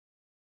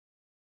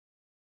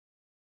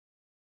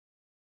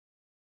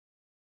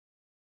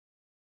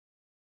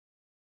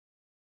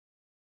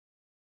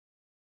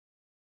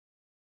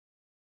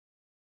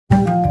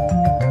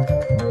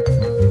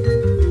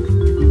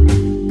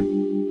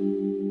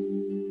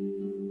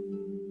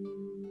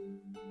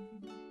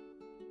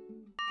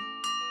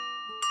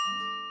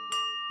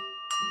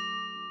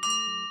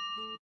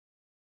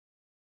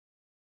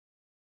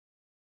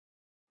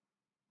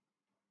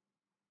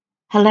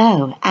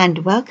Hello and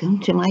welcome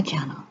to my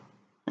channel.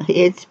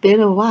 It's been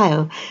a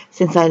while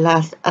since I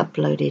last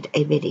uploaded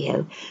a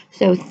video,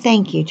 so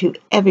thank you to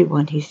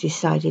everyone who's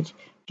decided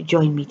to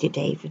join me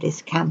today for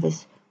this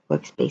Canvas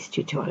Workspace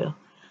tutorial.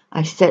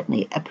 I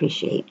certainly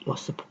appreciate your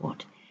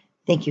support.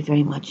 Thank you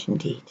very much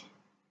indeed.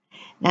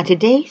 Now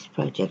today's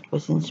project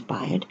was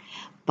inspired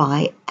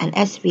by an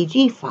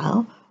SVG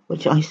file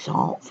which I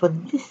saw for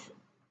this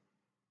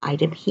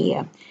item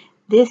here.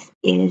 This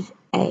is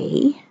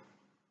a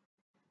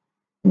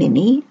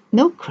mini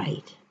milk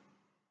crate.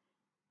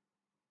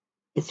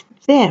 It's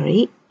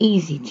very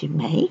easy to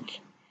make,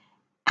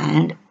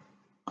 and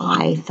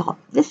I thought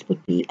this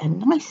would be a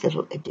nice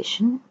little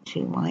addition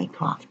to my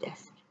craft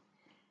desk.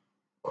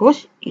 Of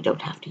course, you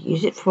don't have to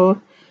use it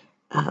for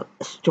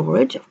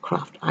storage of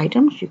craft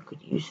items. You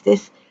could use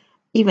this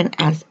even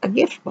as a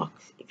gift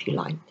box if you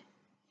liked.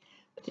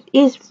 But it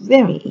is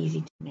very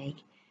easy to make,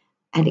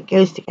 and it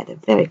goes together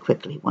very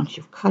quickly once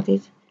you've cut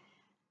it.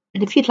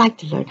 And if you'd like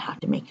to learn how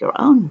to make your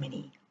own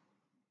mini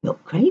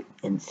milk crate,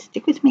 then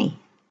stick with me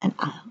and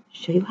I'll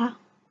show you how.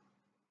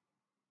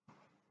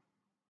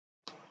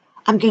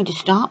 I'm going to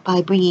start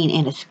by bringing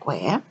in a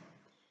square,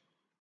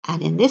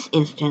 and in this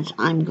instance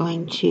I'm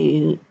going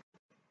to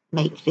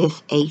make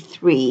this a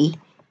 3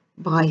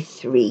 by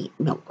 3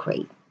 milk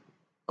crate.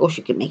 Of course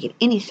you can make it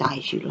any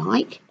size you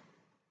like.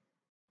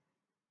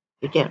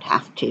 You don't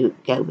have to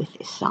go with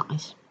this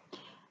size.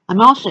 I'm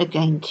also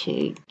going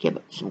to give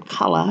it some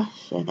color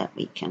so that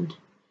we can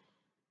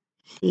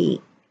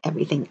see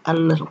everything a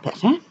little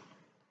better.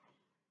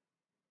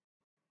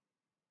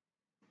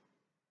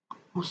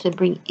 Also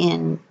bring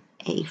in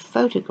a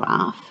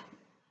photograph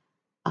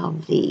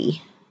of the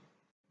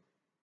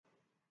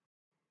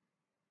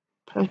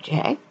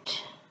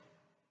project,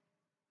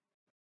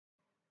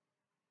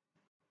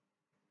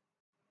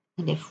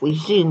 and if we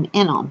zoom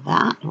in on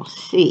that, you'll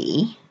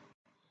see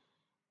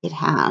it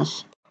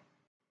has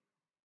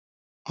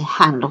a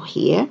handle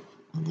here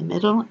in the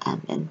middle,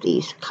 and then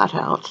these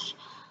cutouts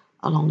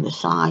along the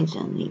sides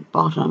and the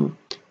bottom,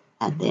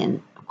 and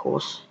then of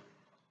course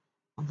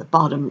on the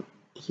bottom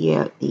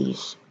here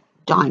these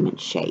diamond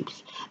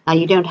shapes. Now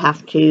you don't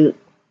have to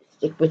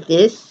stick with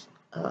this.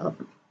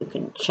 You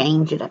can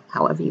change it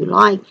however you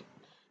like.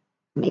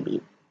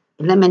 Maybe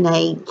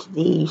eliminate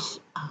these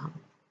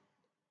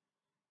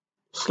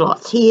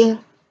slots here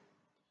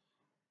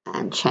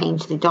and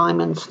change the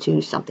diamonds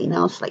to something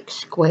else like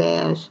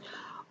squares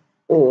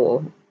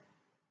or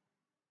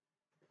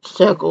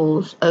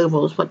circles,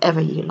 ovals, whatever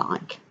you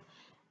like.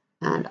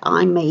 And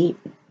I may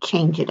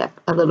change it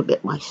up a little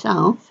bit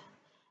myself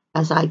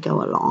as I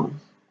go along.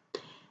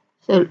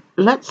 So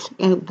let's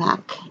go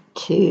back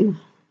to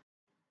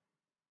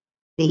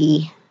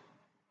the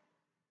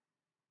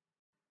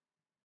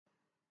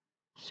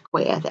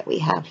square that we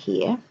have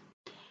here.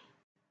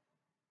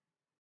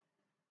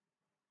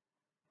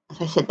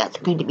 As I said, that's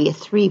going to be a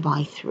 3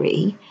 by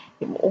 3.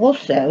 You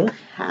also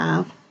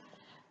have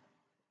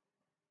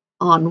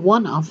on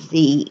one of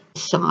the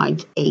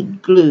sides a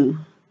glue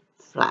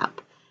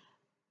flap,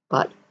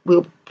 but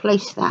we'll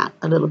place that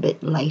a little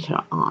bit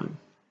later on.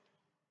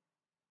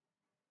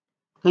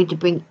 I'm going to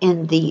bring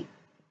in the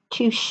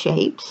 2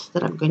 shapes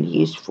that I'm going to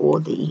use for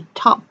the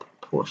top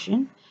portion,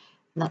 and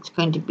that's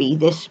going to be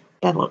this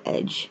bevel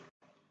edge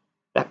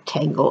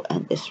rectangle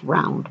and this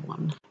round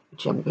one,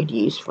 which I'm going to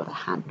use for the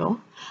handle.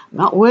 I'm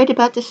not worried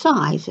about the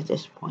size at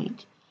this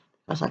point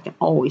because I can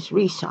always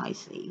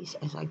resize these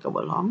as I go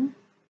along.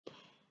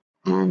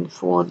 And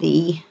for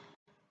the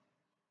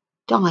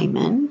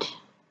diamond,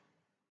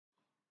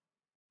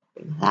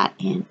 bring that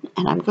in,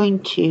 and I'm going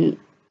to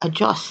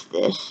adjust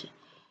this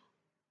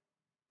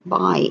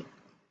by,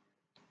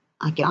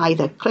 I can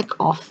either click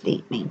off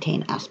the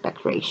maintain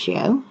aspect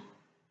ratio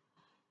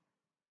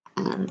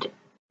and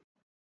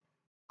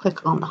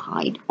click on the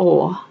height,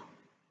 or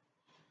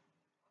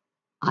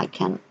I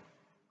can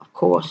of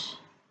course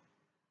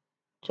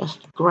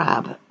just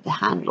grab the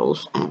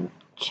handles and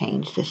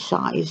change the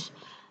size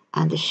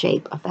and the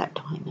shape of that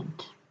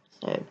diamond.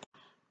 So I'm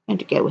going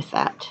to go with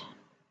that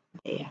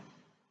there.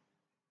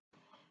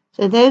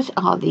 So those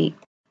are the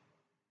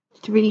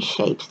 3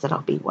 shapes that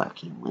I'll be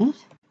working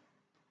with.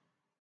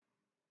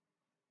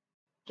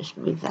 Just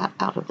move that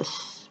out of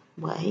this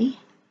way.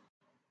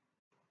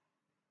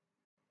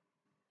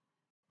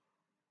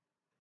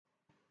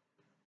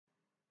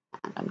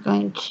 And I'm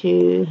going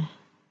to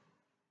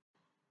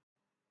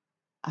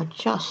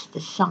adjust the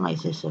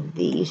sizes of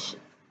these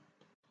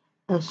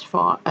as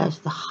far as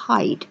the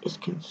height is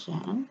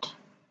concerned.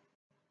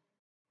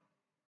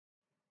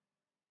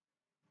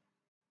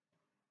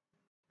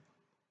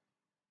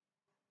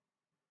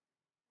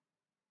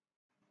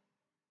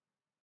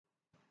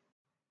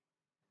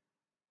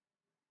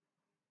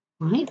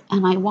 Right,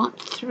 and I want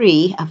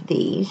 3 of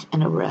these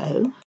in a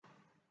row.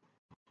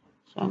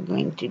 So I'm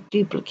going to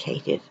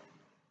duplicate it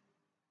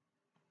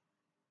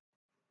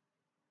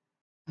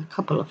a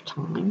couple of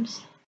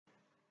times,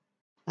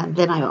 and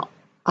then I'll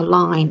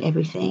align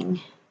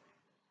everything.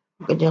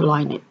 I'm going to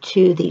align it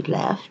to the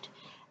left,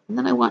 and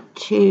then I want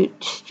to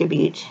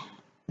distribute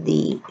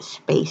the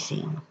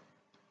spacing.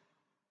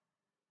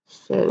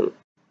 So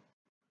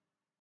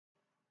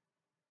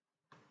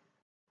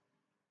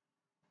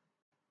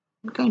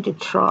I'm going to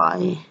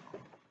try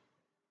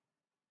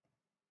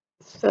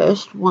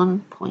first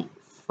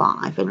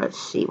 1.5, and let's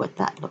see what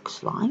that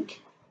looks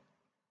like.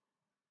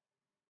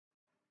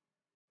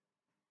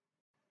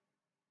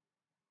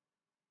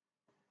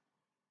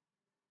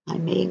 I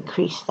may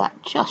increase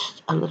that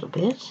just a little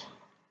bit.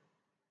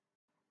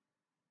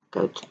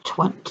 Go to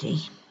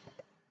 20.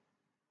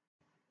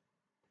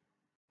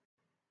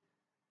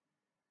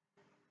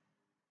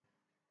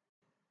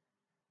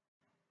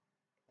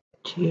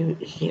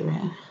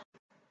 20.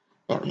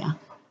 There we are.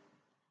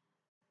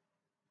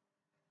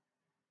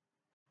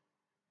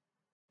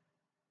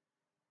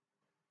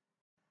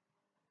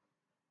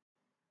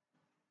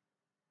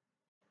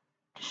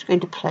 Just going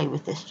to play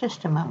with this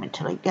just a moment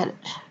till I get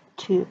it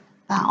to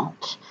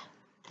about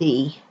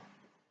the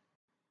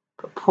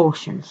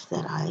proportions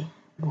that I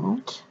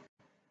want.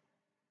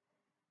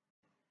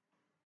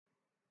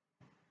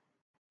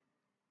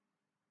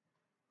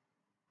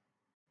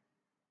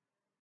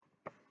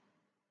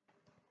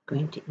 I'm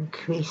going to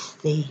increase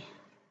the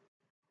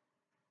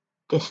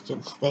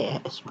distance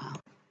there as well.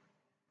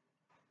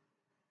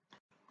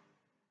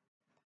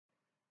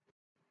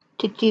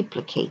 To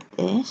duplicate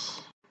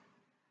this,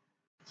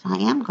 so I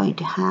am going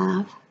to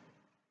have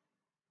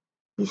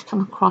these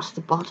come across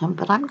the bottom,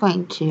 but I'm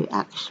going to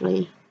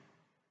actually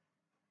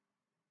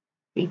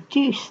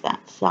reduce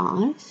that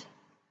size.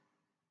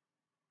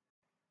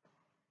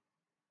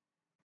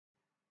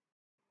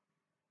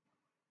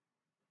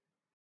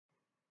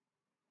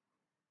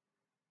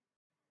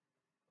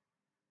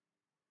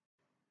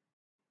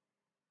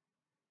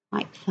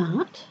 Like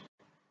that.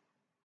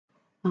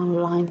 I'll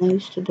align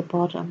those to the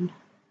bottom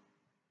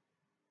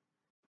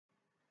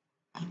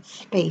and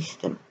space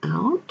them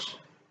out.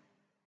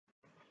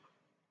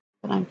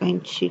 But I'm going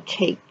to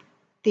take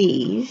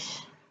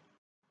these,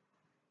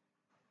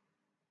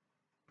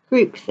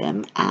 group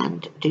them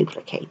and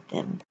duplicate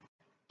them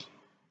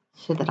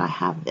so that I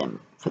have them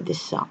for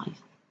this size.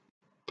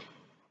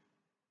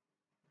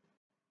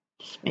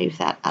 Just move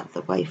that out of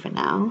the way for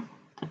now.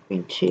 I'm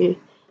going to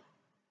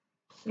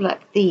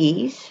select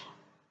these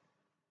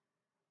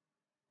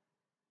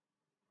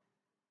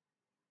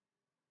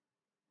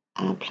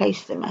and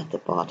place them at the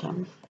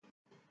bottom.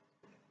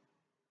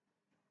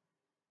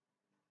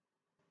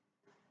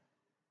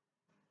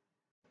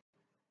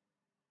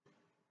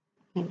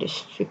 And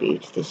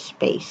distribute the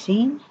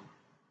spacing.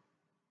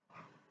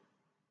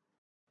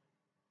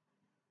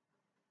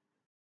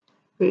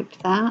 Group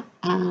that,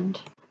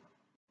 and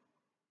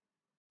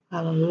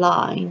I'll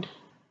align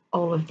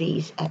all of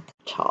these at the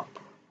top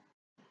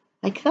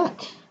like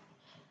that.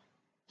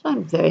 So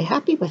I'm very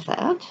happy with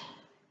that.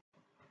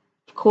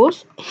 Of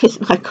course,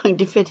 it's not going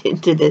to fit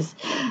into this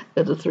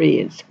little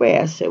 3-inch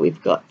square, so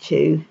we've got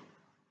to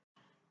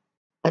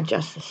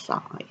adjust the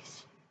size.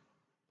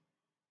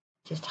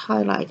 Just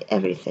highlight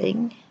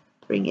everything,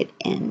 bring it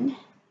in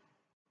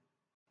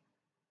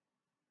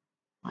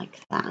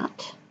like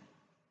that.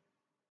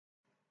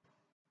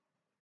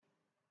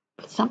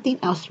 But something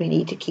else we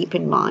need to keep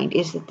in mind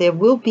is that there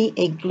will be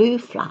a glue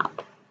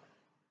flap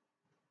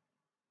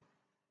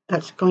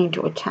that's going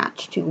to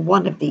attach to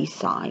one of these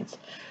sides.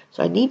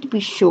 So I need to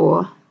be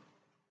sure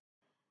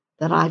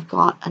that I've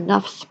got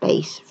enough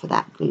space for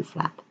that glue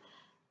flap.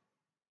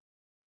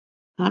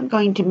 I'm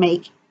going to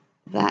make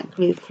that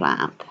glue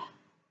flap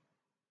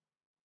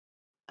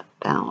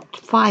about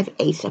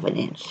 5/8 of an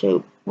inch.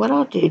 So what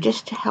I'll do,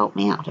 just to help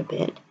me out a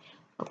bit,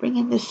 I'll bring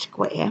in this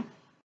square.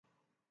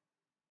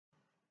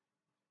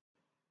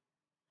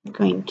 I'm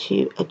going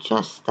to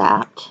adjust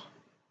that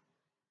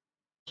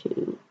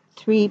to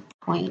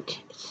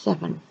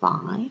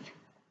 3.75.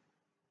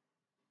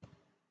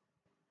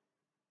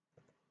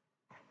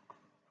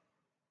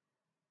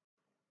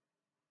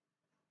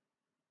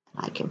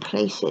 I can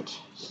place it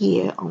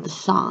here on the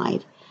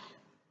side.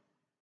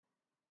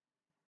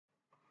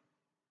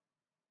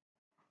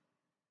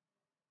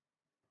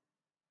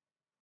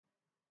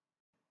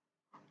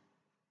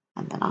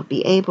 And then I'll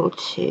be able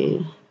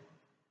to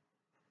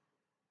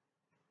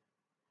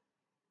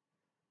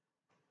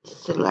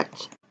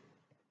select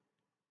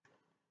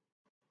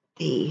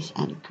these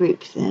and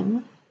group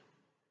them,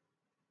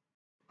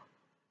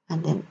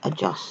 and then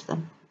adjust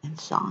them in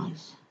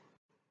size.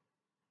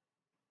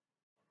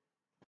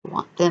 I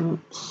want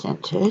them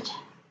centered.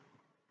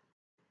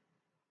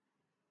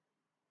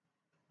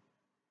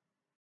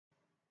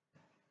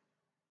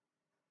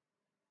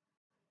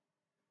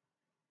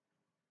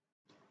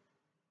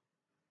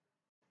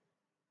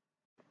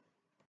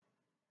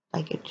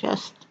 I could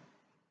just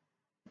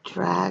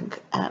drag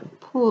and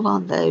pull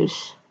on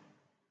those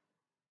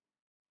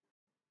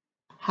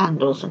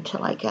handles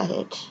until I get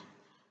it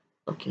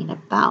looking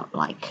about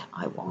like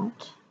I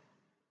want.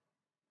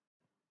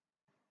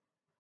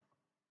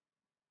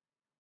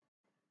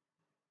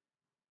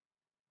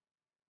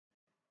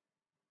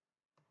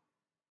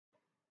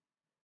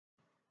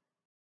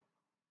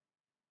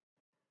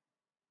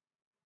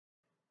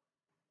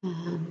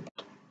 And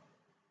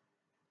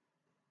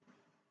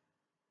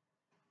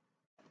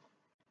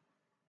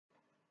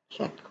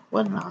check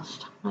one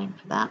last time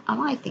for that,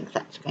 and I think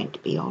that's going to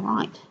be all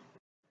right.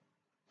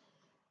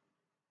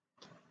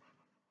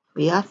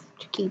 We have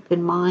to keep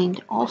in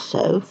mind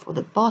also for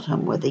the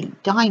bottom where the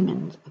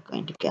diamonds are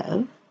going to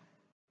go,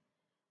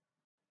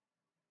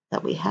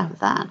 that we have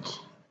that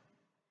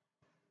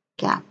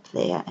gap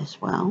there as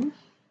well,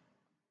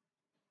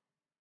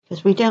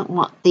 because we don't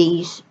want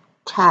these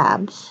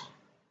tabs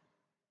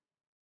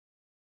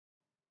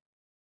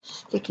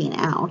sticking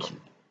out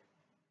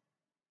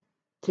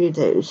through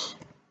those,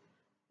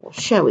 or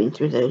showing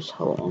through those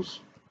holes.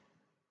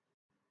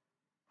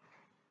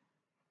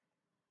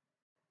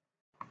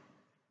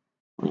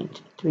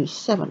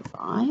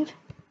 0.375.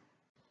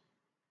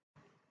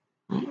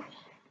 Right.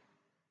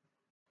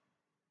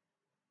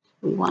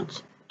 We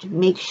want to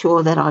make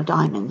sure that our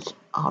diamonds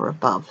are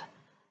above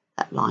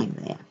that line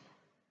there.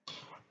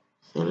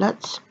 So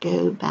let's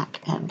go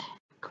back and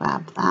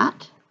grab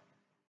that.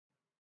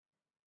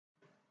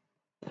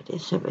 There it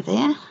is over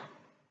there. I'm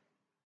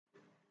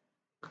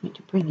going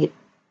to bring it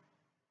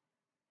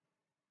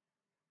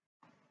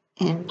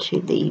into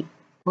the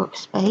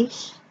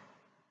workspace.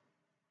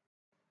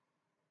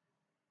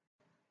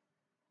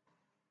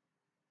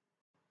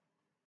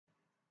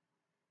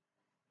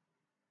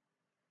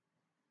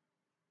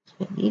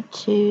 So I need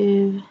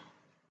to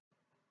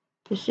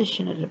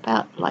position it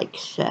about like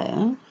so.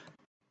 I'm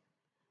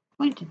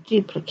going to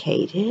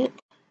duplicate it.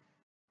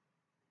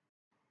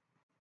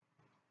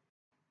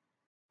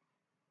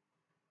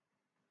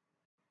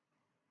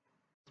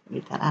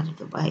 Move that out of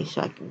the way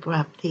so I can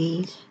grab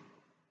these.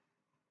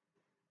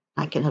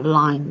 I can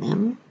align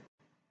them.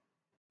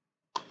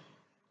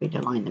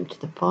 Align them to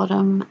the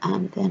bottom,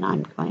 and then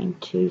I'm going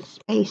to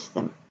space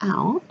them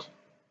out.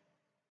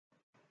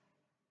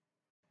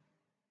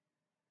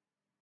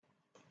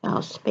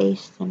 I'll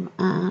space them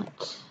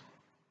at,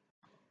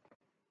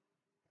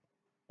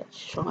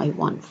 let's try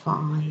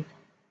 1.5.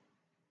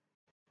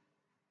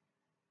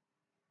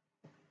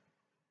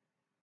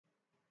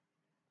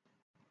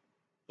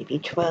 Maybe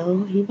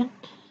 12 even.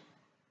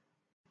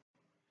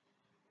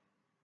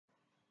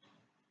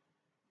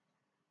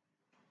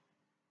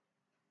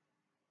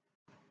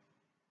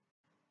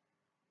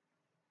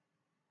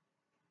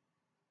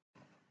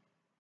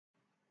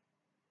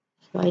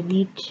 So I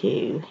need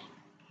to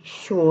be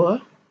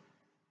sure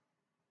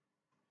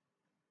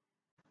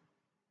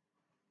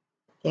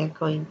they're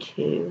going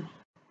to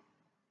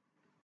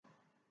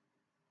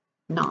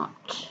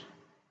not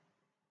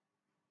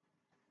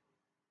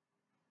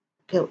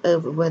go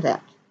over where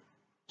that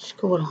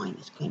score line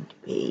is going to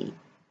be,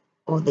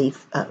 or the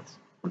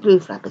blue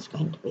flag is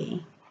going to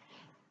be.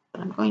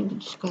 But I'm going to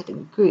just go ahead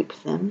and group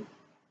them.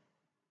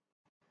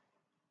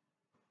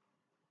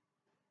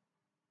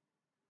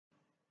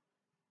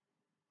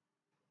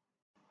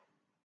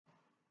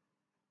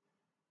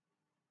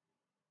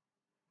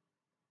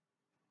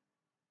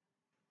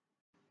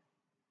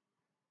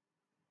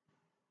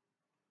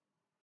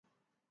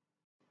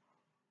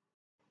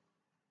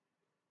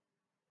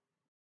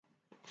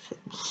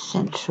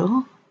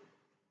 Central.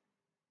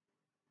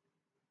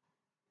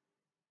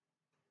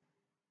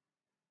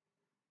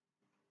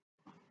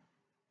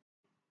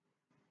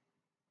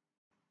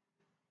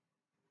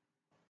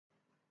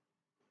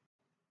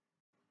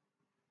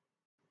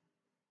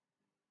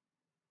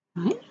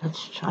 Right,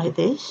 let's try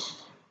this.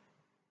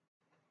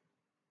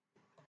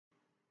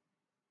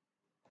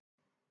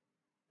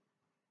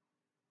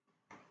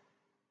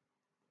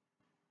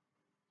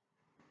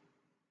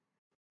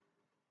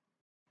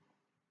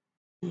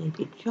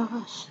 Maybe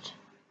just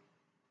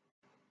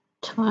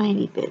a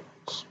tiny bit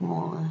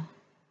smaller,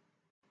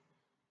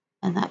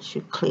 and that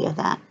should clear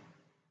that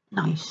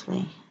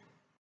nicely.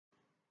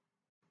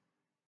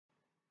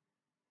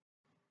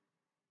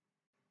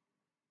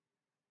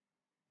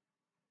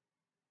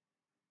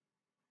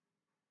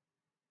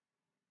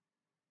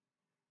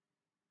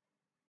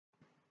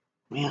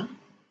 Yeah.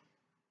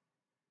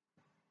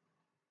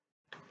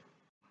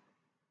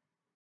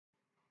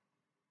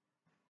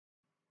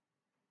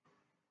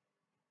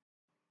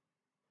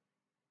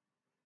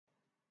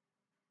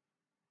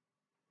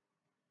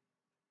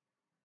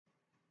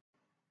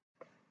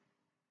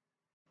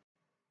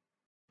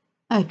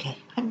 Okay,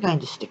 I'm going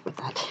to stick with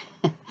that.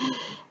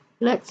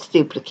 Let's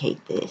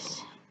duplicate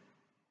this.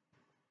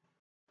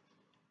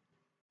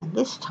 And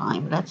this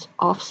time, let's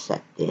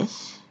offset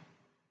this.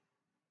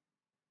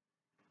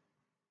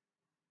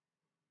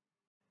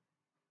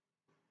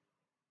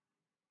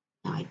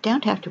 Now I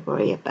don't have to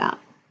worry about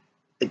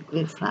the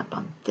glue flap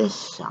on this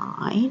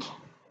side.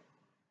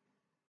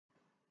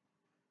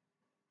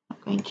 What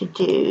I'm going to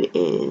do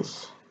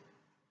is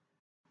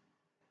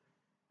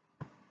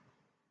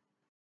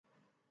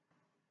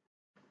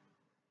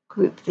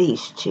group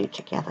these two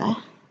together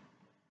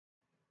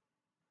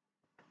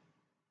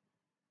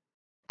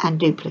and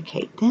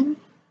duplicate them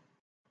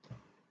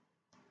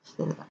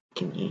so that I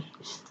can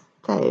use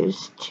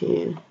those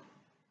to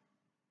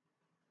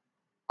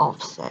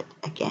offset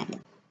again.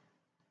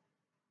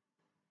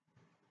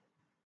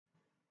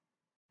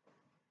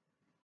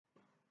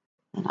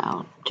 and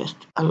I'll just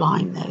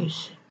align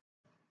those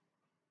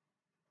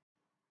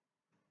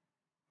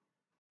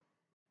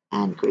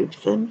and group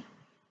them.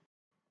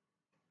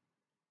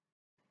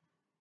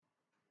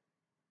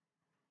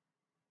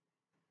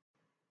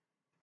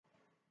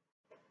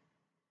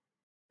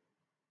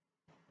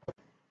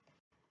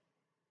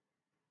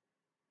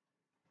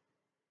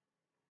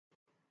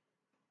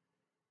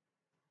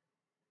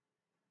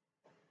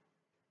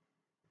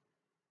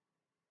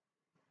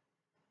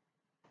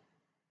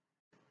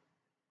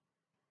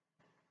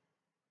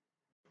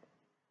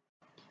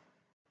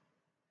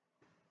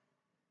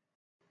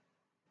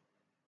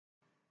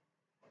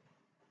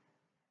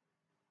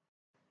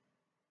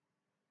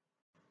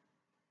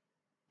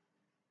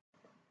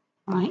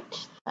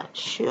 Right, that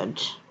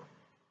should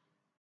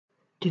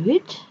do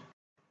it.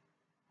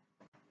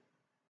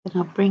 Then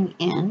I'll bring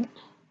in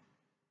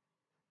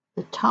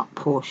the top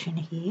portion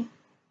here,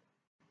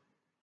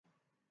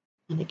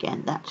 and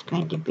again that's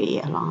going to be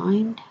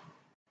aligned.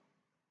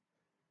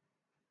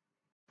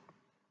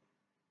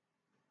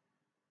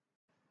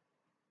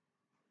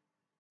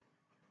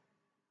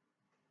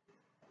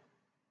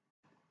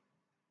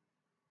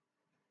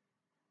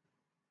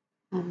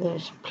 And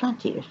there's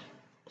plenty of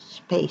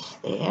space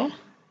there,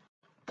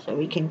 so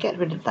we can get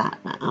rid of that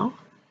now.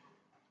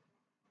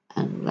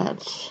 And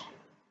let's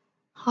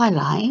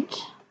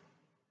highlight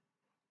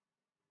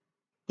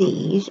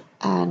these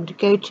and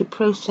go to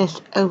process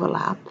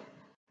overlap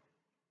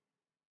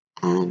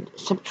and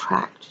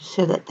subtract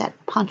so that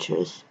that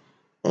punches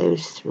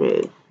those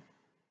through.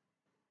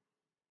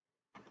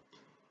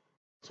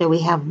 So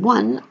we have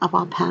one of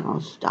our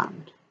panels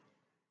done.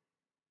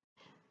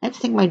 Next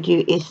thing I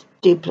do is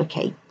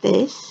duplicate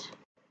this,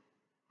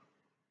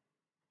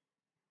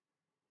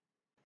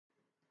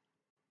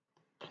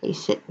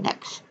 place it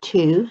next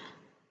to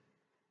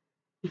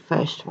the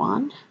first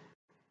one.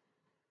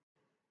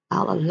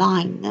 I'll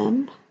align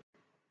them,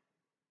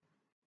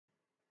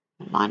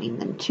 aligning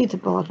them to the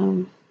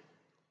bottom,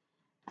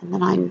 and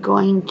then I'm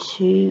going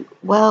to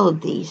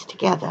weld these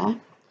together.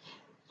 So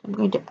I'm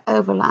going to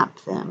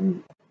overlap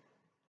them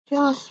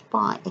just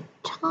by a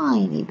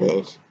tiny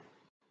bit.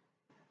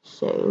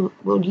 So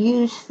we'll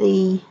use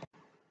the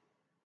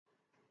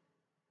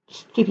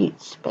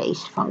distribute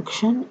space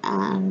function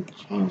and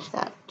change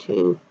that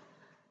to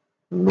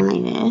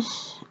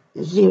minus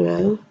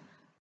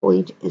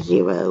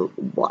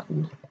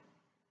 0.01,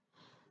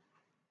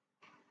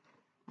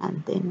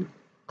 and then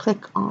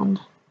click on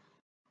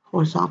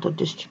horizontal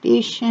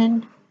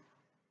distribution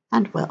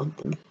and weld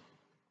them.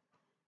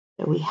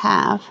 So we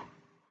have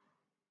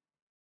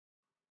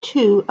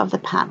two of the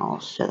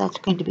panels, so that's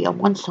going to be on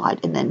one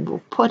side, and then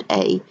we'll put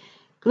a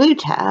glue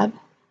tab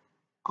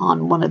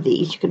on one of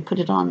these. You can put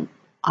it on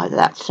either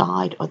that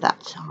side or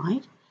that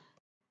side.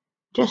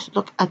 Just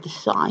look at the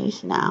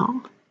size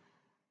now.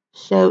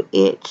 So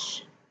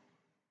it's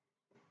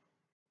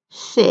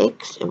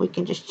 6, and we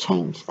can just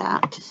change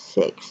that to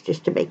 6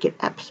 just to make it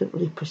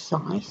absolutely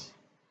precise.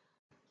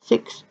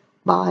 6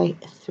 by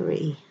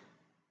 3.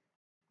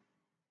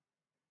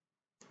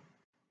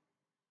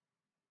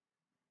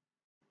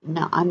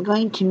 Now I'm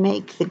going to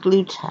make the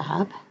glue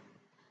tab.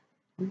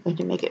 I'm going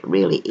to make it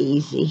really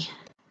easy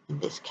in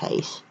this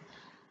case.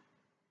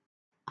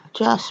 I'll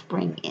just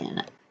bring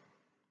in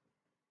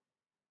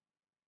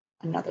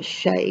another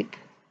shape,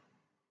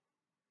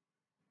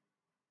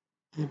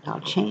 and I'll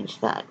change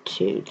that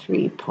to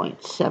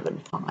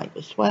 3.75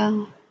 as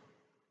well.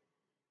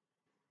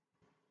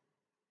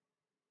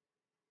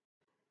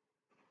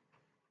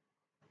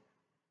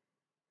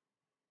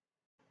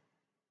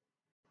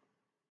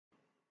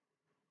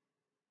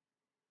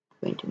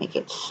 I'm going to make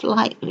it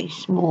slightly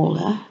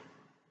smaller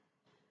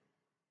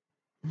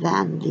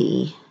than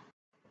the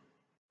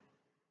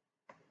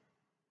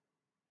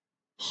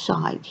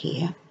side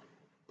here.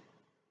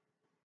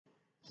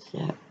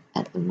 So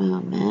at the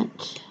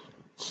moment,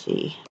 let's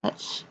see,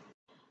 let's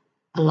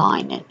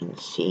align it and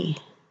see.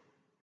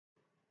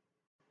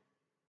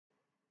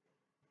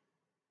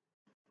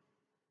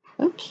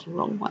 Oops,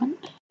 wrong one.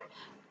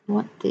 I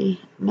want the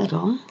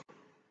middle.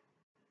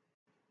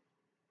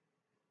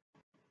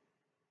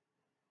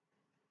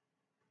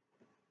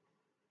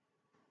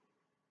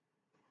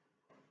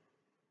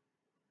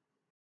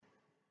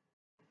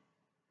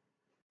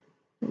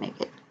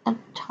 Make it a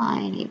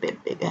tiny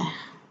bit bigger.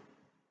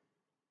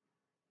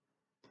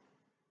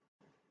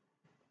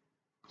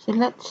 So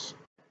let's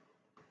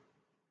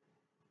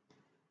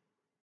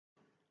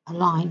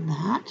align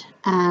that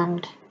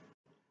and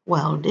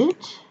weld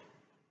it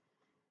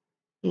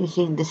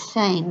using the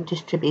same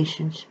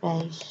distribution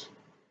space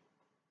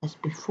as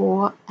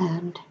before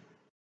and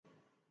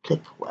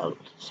click weld.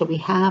 So we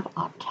have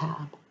our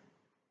tab.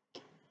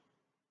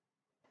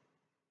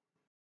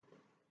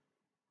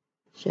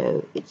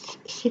 So it's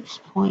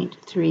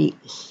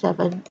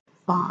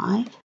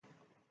 6.375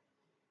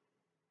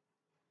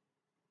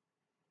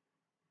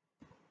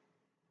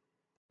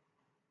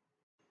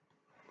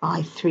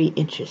 by 3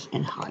 inches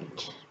in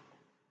height.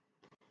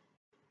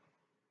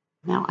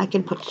 Now I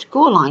can put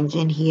score lines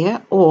in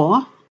here, or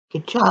I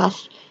could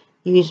just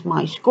use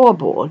my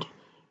scoreboard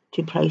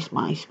to place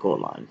my score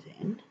lines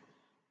in,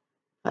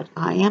 but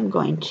I am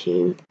going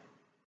to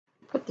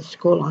put the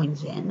score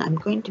lines in. I'm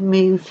going to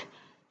move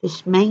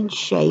this main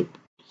shape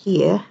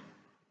here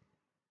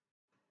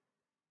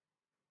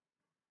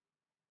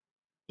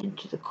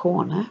into the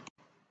corner,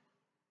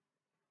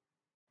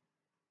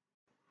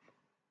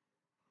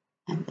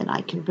 and then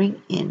I can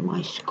bring in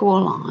my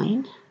score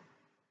line.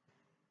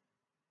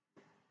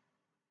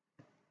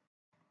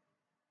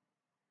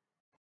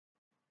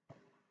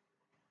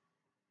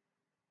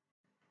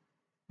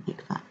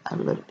 Make that a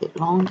little bit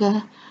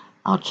longer.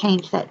 I'll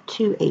change that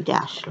to a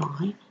dash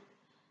line.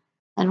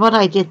 And what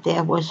I did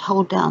there was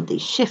hold down the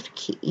shift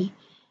key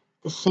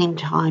at the same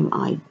time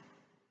I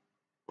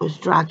was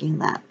dragging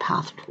that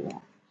path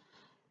tool.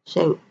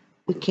 So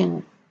we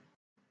can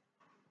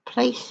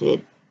place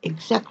it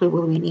exactly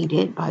where we need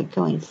it by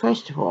going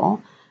first of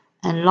all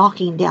and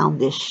locking down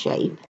this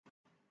shape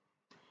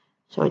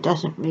so it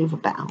doesn't move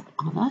about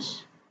on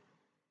us.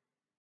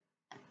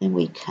 Then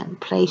we can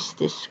place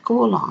this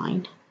score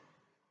line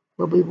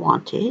where we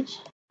want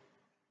it,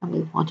 and we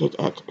want it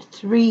at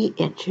 3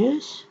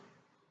 inches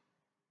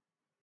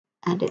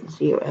and at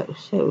 0.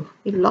 So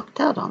we lucked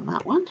out on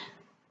that one.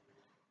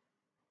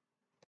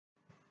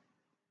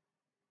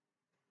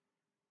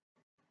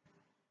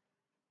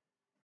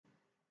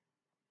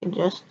 And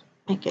just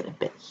make it a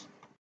bit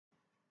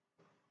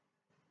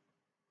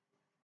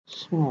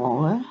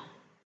smaller,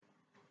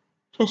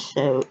 just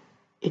so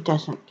it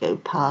doesn't go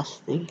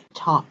past the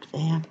top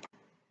there.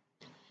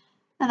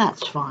 And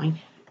that's fine.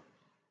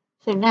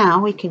 So now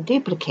we can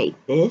duplicate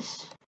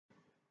this.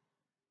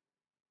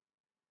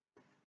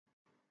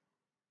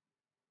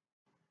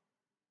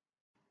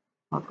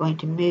 We're going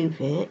to move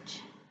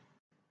it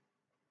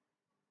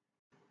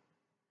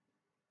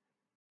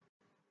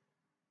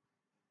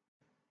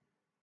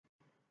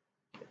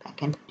go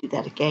back and do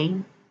that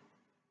again.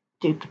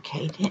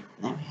 Duplicate it.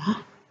 There we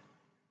are.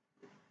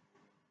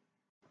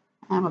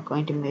 And we're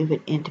going to move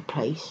it into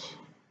place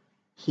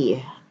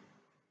here.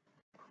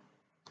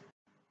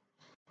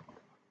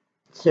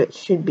 So it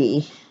should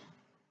be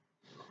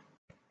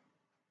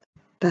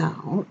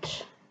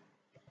about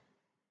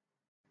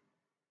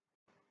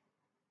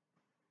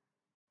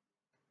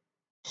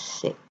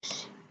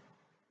six.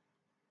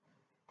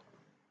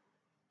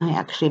 I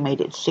actually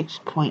made it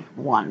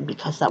 6.1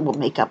 because that will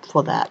make up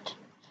for that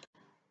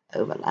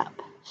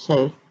overlap.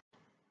 So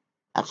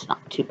that's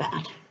not too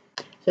bad.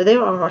 So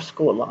there are our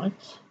score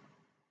lines.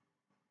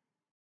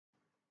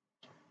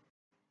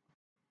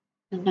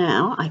 And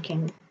now I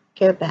can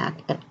go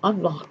back and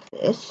unlock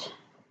this.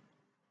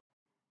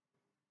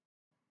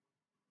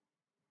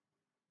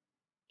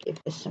 Give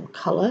this some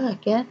color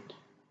again.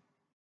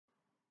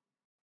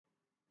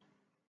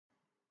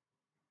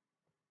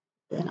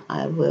 Then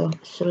I will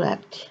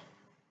select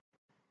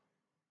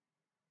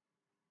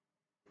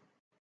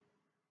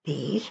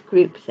these,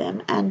 group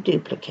them, and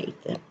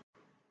duplicate them.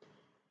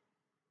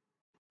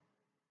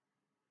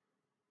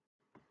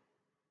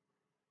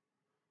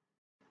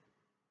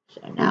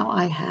 So now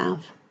I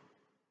have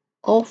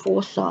all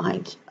 4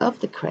 sides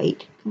of the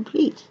crate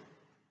complete.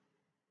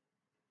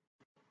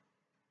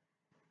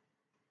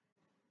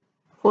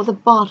 For the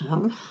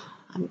bottom,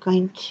 I'm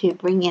going to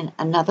bring in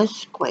another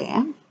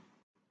square.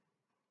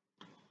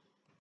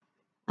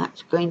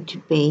 That's going to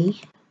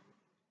be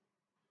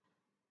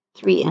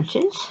 3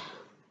 inches.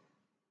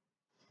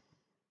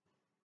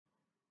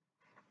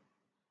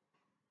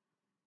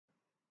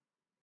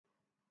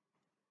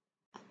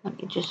 Let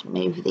me just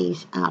move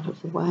these out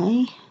of the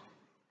way.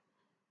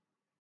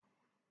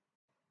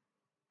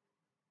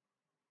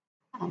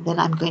 And then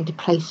I'm going to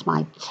place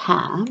my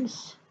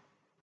tabs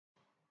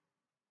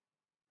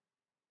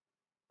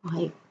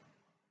by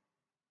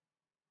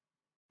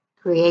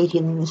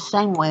creating them the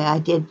same way I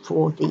did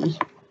for the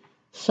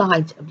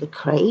sides of the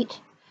crate.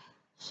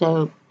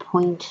 So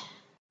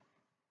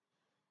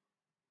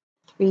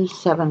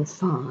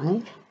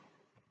 0.375.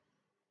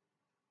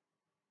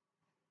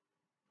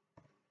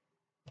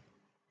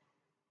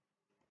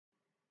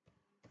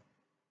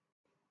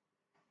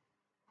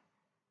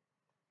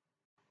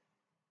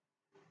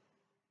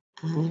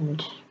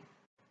 And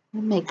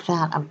make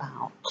that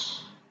about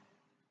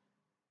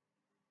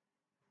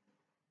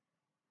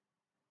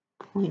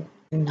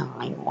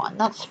 0.91.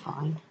 That's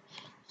fine.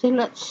 So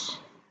let's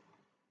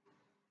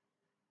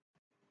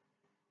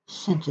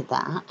center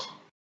that.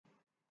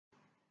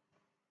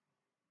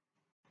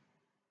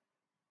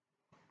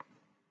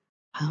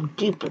 I'll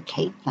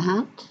duplicate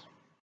that.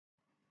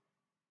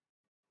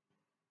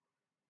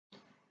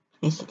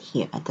 Place it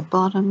here at the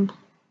bottom.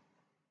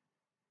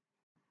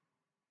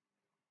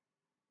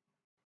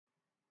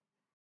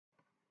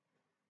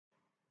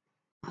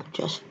 I'll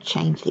just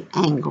change the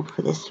angle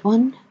for this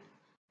one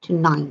to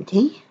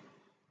 90.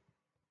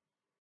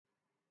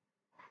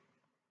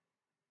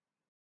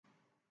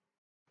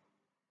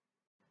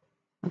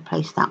 We'll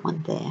place that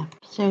one there.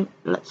 So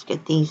let's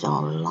get these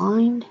all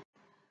aligned.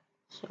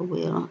 So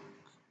we'll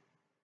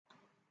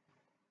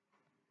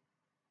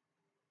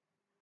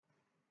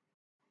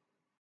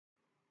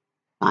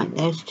line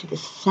those to the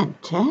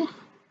center.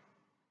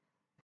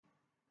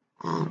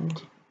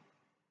 and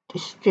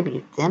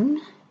distribute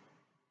them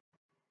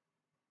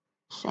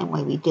same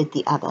way we did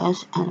the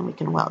others, and we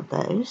can weld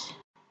those.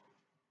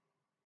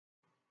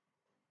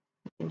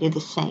 We can do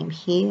the same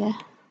here.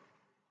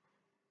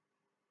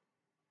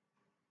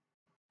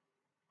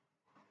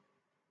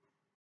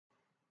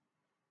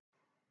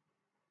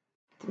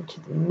 Into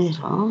the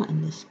middle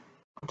and this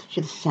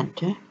to the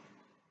center,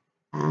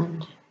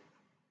 and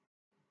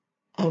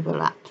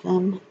overlap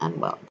them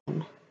and weld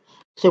them.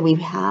 So we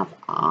have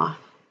our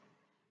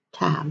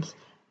tabs.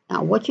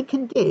 Now what you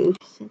can do,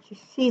 since you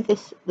see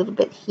this little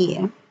bit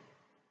here,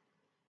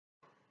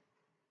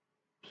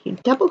 you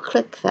double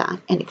click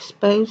that and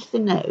expose the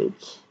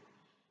nodes.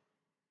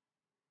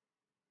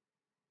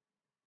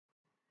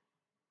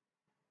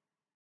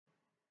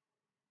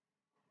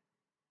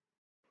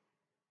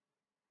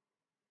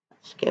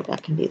 Let's go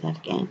back and do that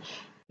again.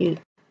 You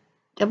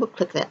double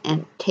click that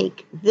and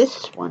take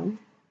this one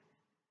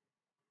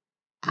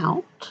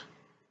out,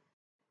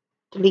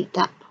 delete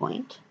that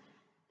point,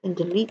 and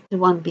delete the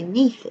one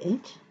beneath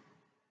it,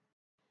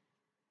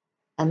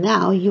 and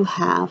now you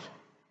have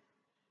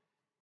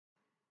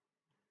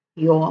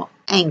your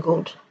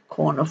angled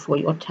corner for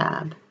your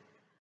tab.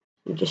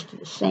 You just do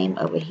the same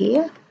over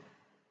here.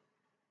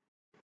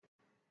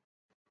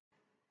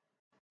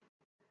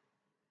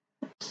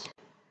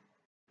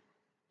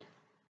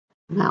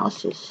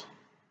 Mouse is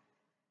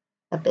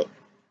a bit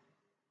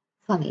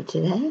funny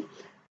today,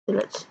 so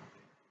let's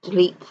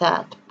delete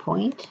that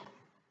point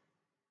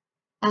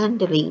and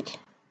delete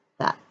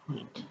that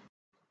point.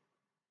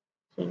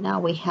 So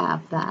now we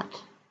have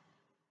that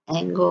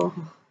angle.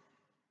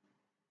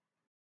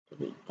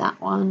 Delete that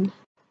one,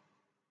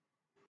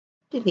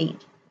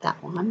 delete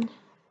that one,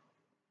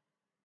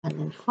 and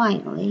then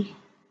finally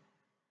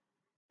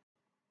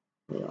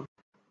we'll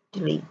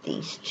delete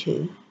these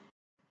two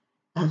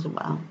as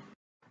well.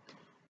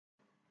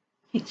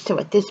 So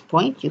at this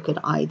point you could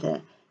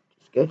either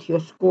just go to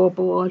your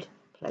scoreboard,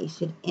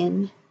 place it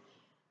in,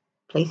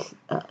 place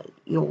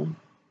your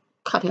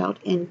cutout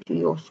into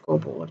your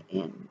scoreboard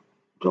and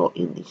draw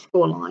in the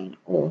score line,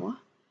 or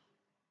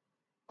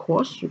of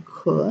course you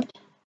could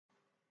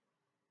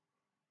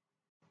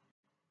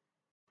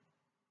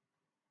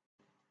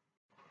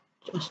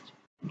just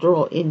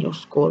draw in your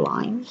score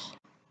lines.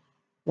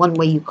 One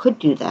way you could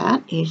do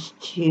that is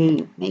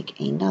to make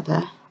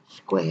another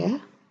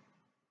square.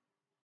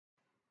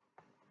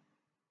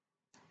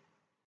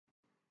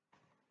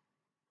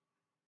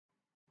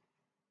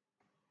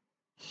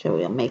 So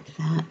we'll make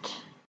that.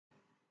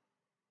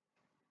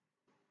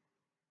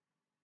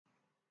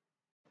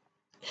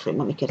 So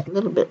we'll make it a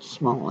little bit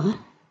smaller.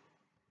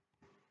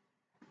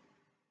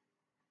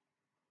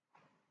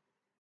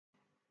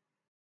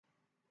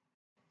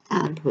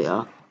 And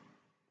we'll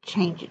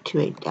change it to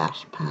a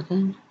dash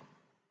pattern.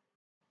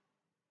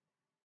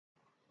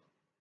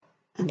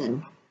 And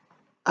then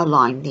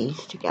align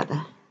these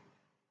together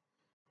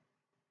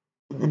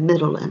in the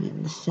middle and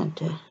in the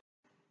center.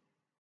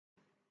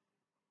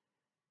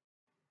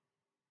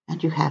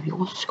 And you have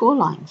your score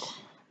lines.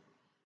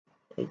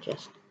 So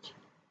just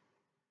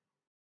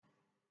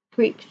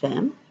group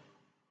them.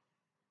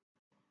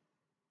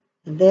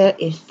 And there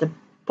is the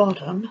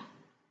bottom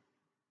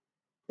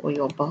for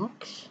your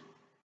box.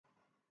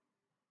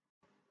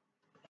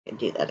 I can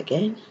do that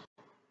again.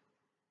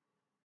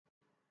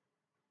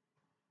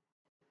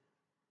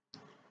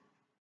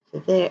 So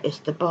there is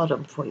the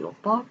bottom for your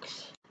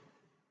box,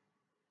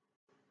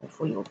 or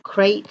for your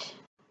crate,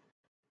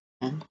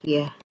 and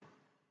here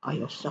are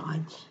your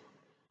sides.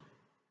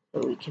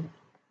 So we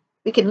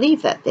can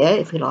leave that there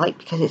if you like,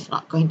 because it's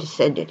not going to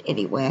send it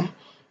anywhere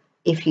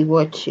if you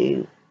were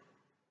to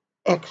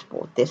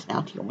export this now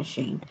to your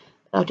machine.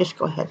 But I'll just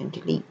go ahead and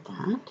delete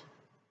that.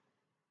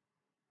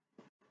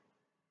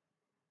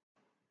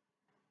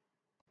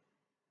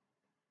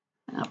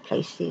 And I'll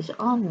place these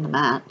on the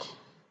mat.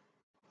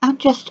 And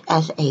just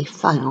as a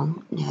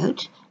final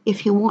note,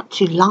 if you want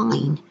to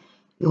line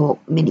your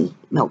mini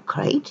milk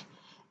crate,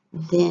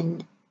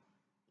 then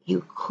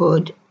you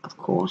could, of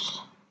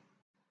course,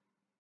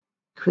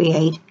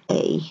 create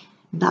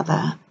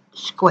another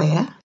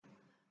square.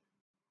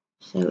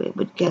 So it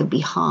would go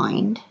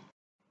behind,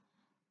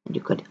 and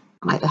you could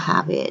either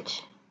have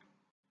it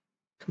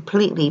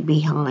completely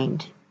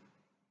behind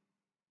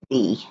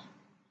the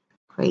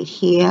crate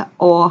here,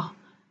 or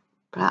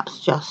perhaps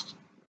just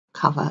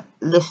cover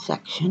this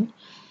section,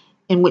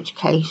 in which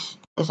case,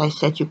 as I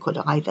said, you could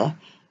either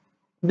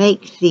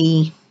make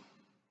the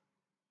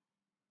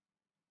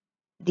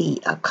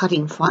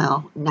cutting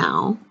file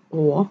now,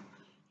 or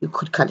you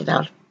could cut it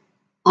out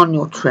on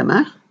your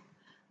trimmer,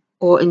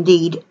 or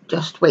indeed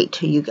just wait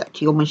till you get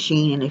to your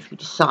machine, and if you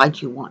decide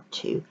you want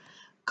to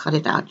cut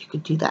it out, you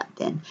could do that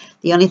then.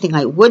 The only thing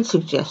I would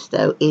suggest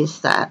though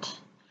is that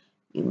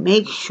you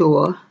make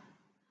sure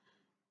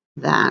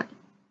that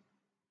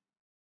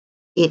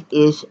it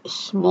is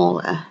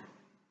smaller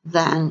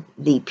than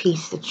the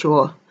piece that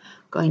you're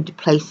going to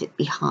place it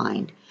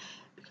behind,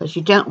 because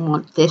you don't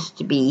want this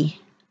to be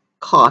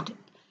caught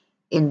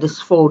in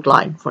this fold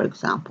line, for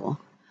example,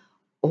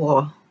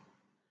 or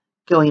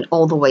going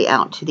all the way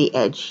out to the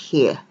edge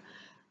here.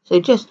 So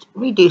just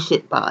reduce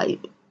it by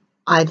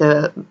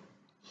either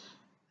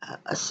a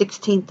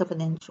 1/16 of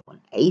an inch or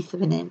an 1/8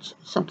 of an inch,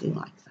 something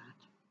like that.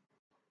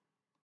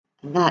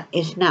 And that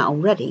is now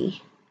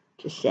ready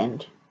to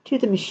send to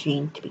the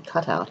machine to be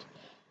cut out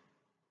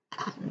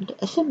and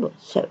assembled.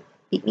 So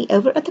meet me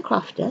over at the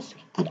craft desk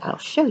and I'll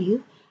show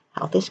you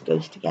how this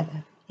goes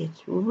together.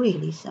 It's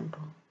really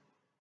simple.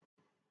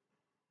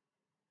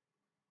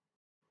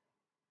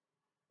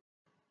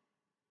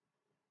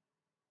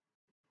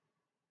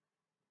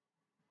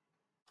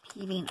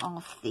 Peeling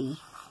off the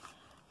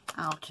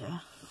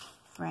outer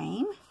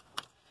frame.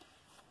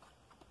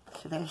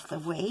 So there's the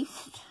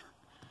waist.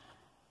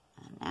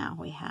 And now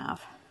we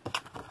have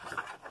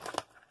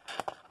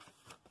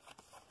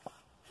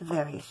the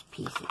various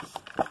pieces.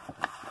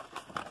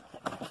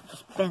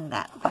 Just bend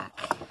that back.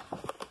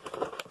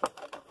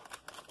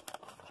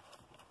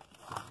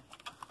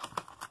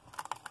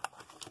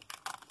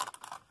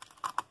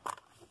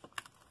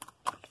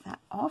 Take that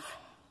off.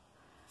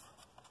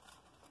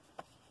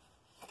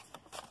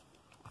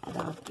 And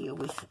I'll deal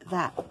with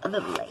that a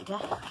little later.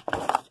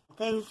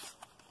 Those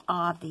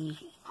are the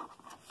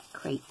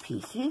crate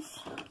pieces,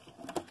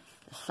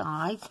 the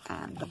sides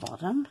and the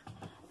bottom.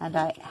 And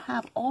I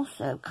have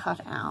also cut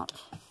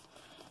out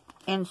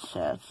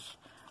inserts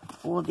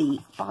for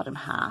the bottom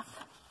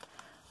half.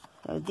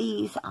 So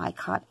these I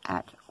cut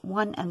at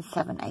 1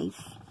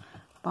 7/8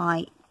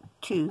 by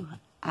 2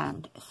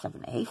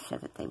 7/8 so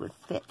that they would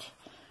fit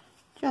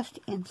just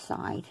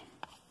inside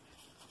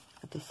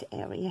of this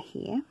area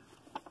here.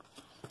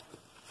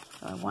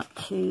 So I want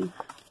to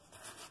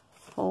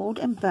fold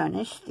and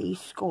burnish these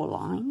score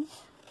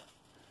lines.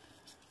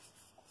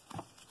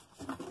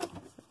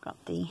 I've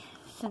got the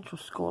central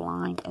score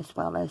line as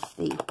well as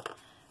the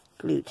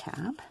glue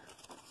tab.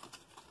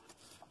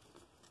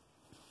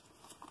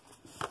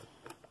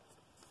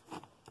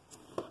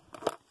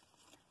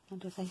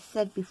 And as I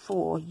said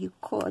before, you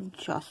could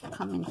just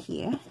come in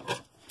here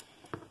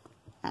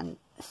and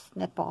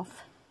snip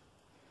off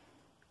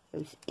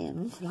those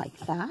ends like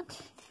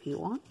that if you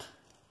want.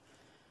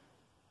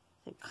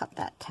 So cut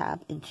that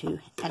tab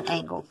into an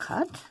angle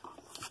cut.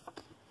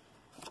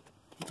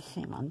 Do the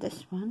same on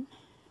this one.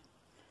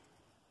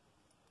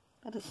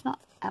 But it's not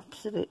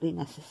absolutely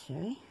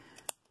necessary.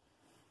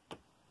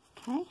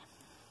 Okay.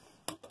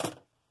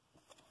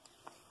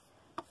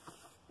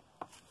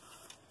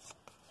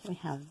 So we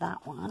have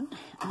that one,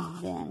 and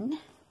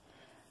then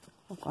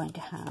we're going to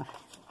have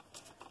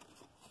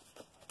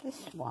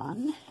this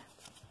one.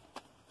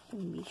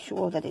 And be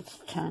sure that it's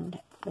turned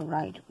the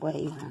right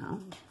way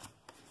around.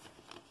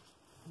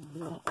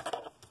 We'll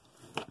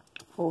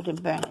fold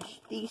and burnish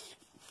these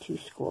two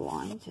score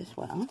lines as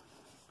well.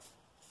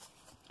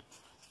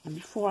 And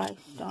before I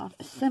start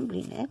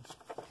assembling it,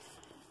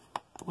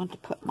 I want to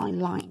put my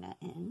liner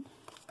in.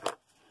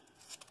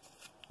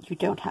 You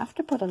don't have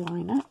to put a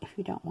liner if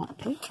you don't want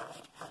to.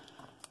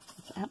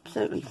 It's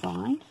absolutely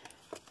fine.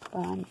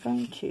 But I'm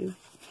going to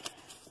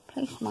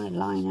place my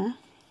liner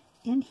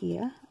in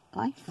here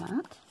like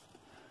that.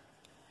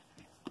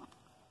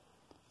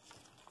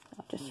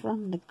 I'll just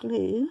run the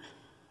glue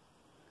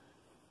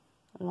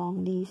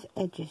along these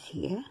edges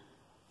here.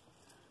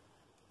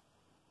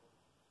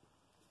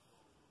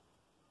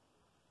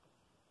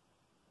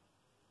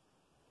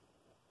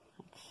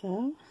 Like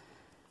so.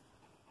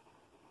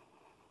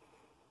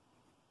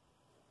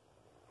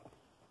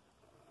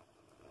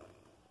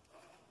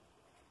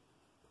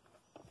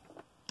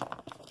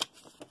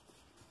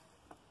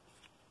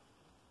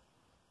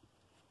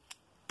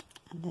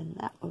 And then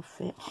that will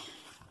fit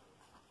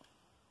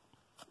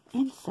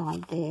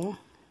inside there.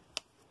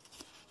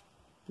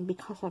 And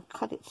because I've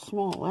cut it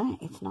smaller,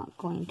 it's not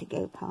going to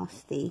go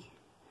past the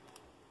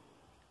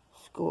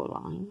score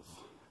lines.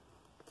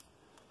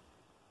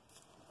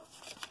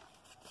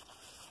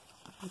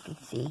 You can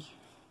see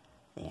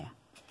there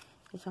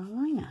is our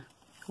liner.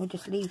 We'll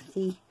just leave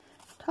the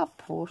top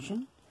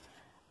portion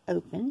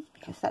open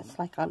because that's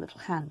like our little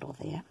handle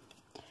there.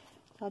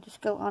 So I'll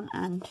just go on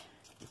and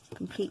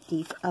complete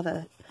these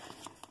other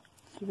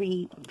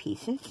 3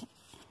 pieces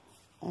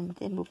and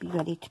then we'll be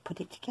ready to put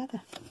it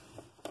together.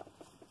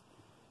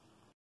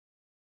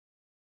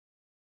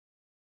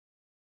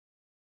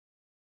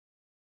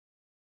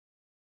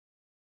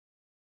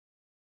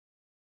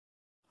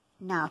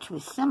 Now to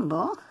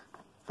assemble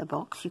the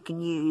box, you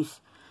can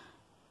use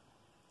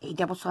a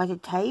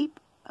double-sided tape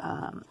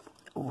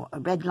or a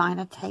red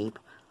liner tape,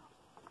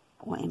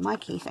 or in my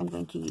case I'm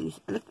going to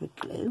use liquid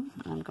glue.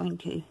 I'm going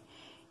to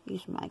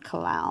use my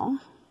Kalal,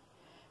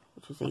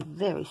 which is a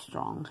very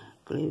strong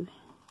glue.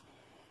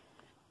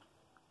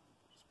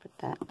 Just put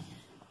that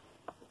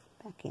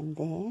back in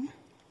there.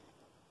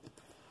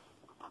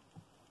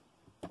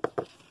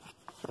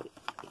 So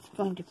it's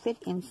going to fit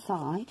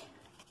inside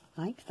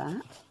like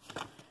that.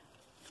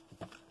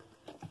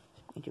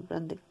 I'm going to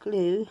run the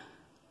glue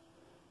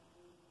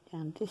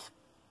down this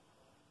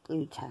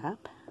glue tab.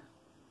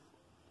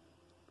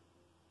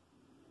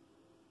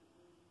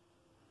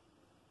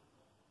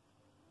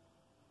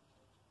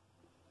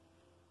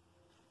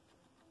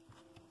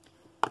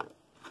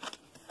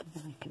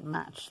 can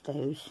match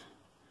those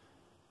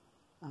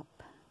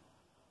up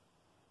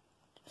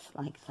just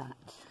like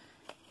that.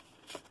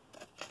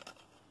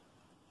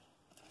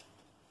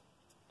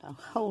 I'll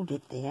hold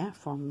it there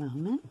for a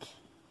moment,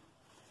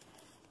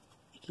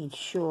 making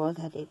sure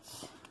that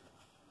it's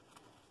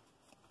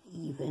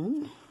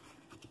even.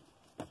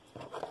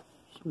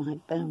 Use my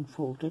bone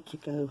folder to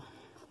go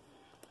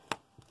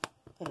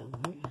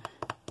over.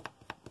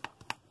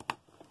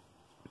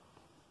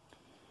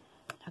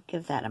 I'll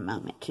give that a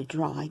moment to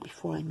dry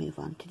before I move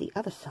on to the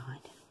other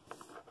side.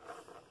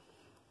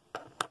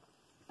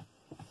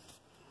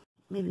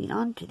 Moving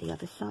on to the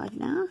other side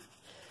now,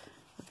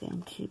 we're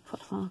going to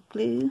put our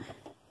glue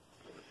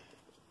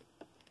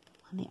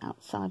on the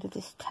outside of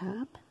this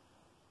tab.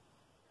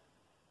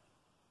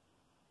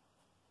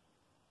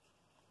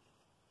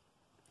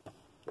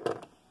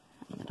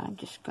 And then I'm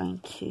just going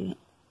to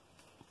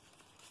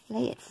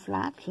lay it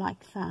flat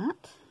like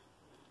that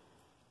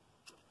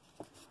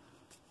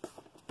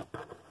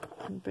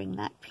and bring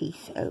that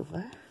piece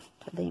over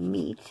so they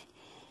meet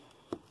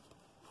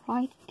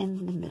right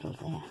in the middle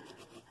there,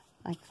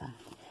 like that.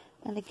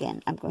 And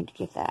again, I'm going to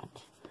give that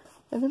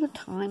a little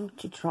time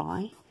to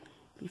dry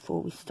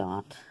before we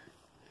start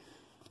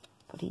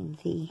putting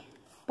the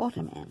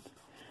bottom in.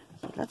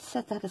 So let's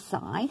set that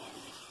aside,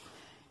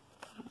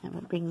 and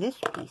we'll bring this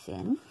piece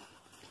in.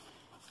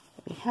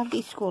 So we have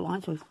these score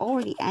lines, so we've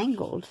already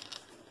angled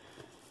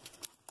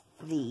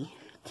the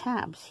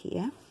tabs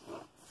here.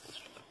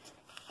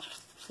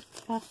 So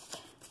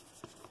just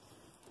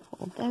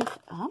hold those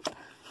up.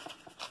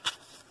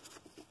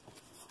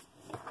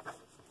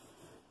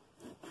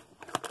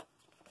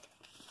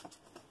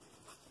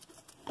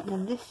 And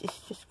then this is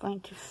just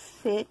going to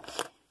fit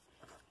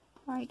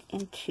right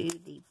into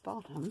the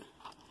bottom.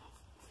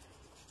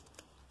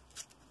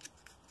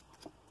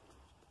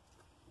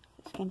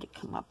 It's going to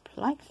come up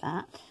like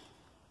that. Let's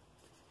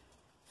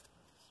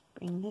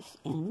bring this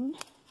in.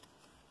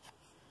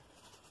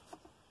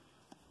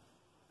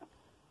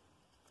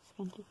 It's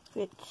going to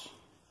fit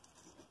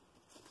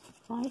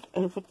right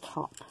over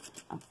top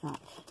of that,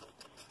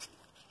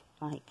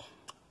 like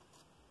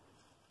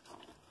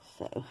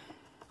so.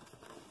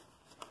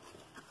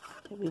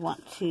 So we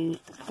want to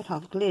put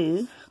our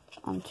glue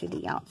onto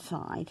the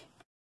outside.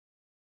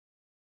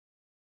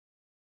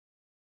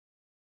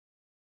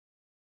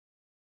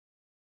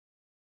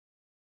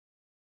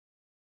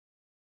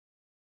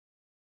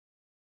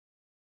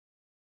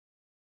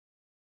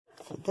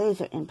 So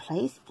those are in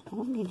place.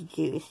 All we need to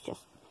do is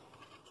just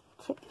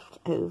tip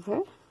it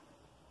over,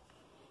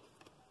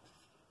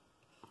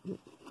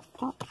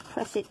 start to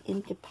press it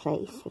into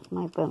place with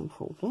my bone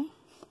folder.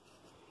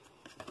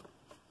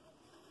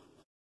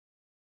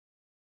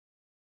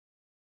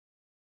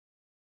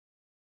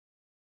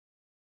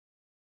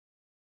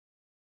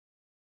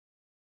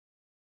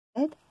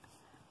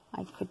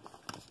 I could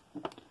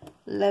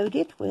load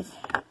it with,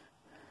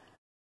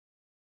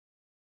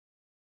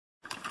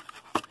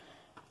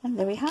 and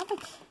there we have it.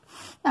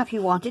 Now if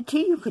you wanted to,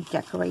 you could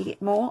decorate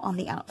it more on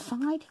the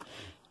outside.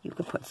 You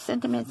could put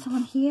sentiments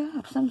on here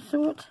of some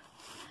sort,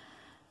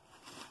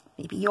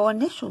 maybe your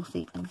initials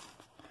even.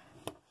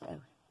 So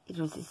it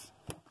was as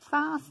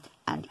fast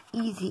and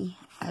easy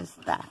as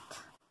that.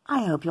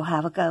 I hope you'll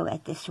have a go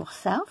at this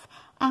yourself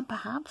and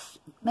perhaps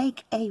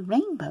make a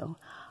rainbow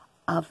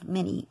of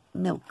mini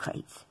milk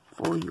crates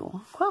for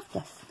your craft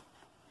desk.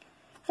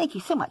 Thank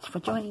you so much for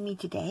joining me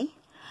today.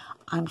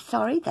 I'm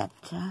sorry that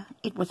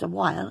it was a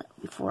while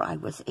before I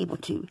was able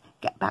to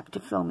get back to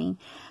filming,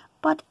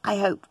 but I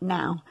hope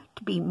now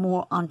to be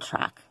more on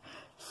track.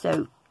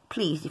 So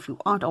please, if you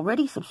aren't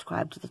already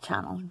subscribed to the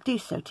channel, do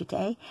so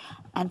today.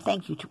 And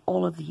thank you to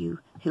all of you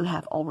who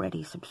have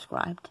already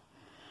subscribed.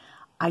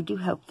 I do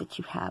hope that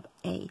you have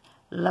a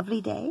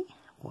lovely day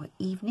or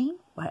evening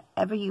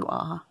wherever you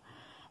are.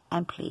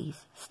 And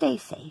please stay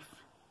safe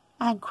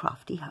and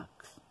crafty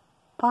hugs.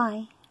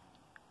 Bye.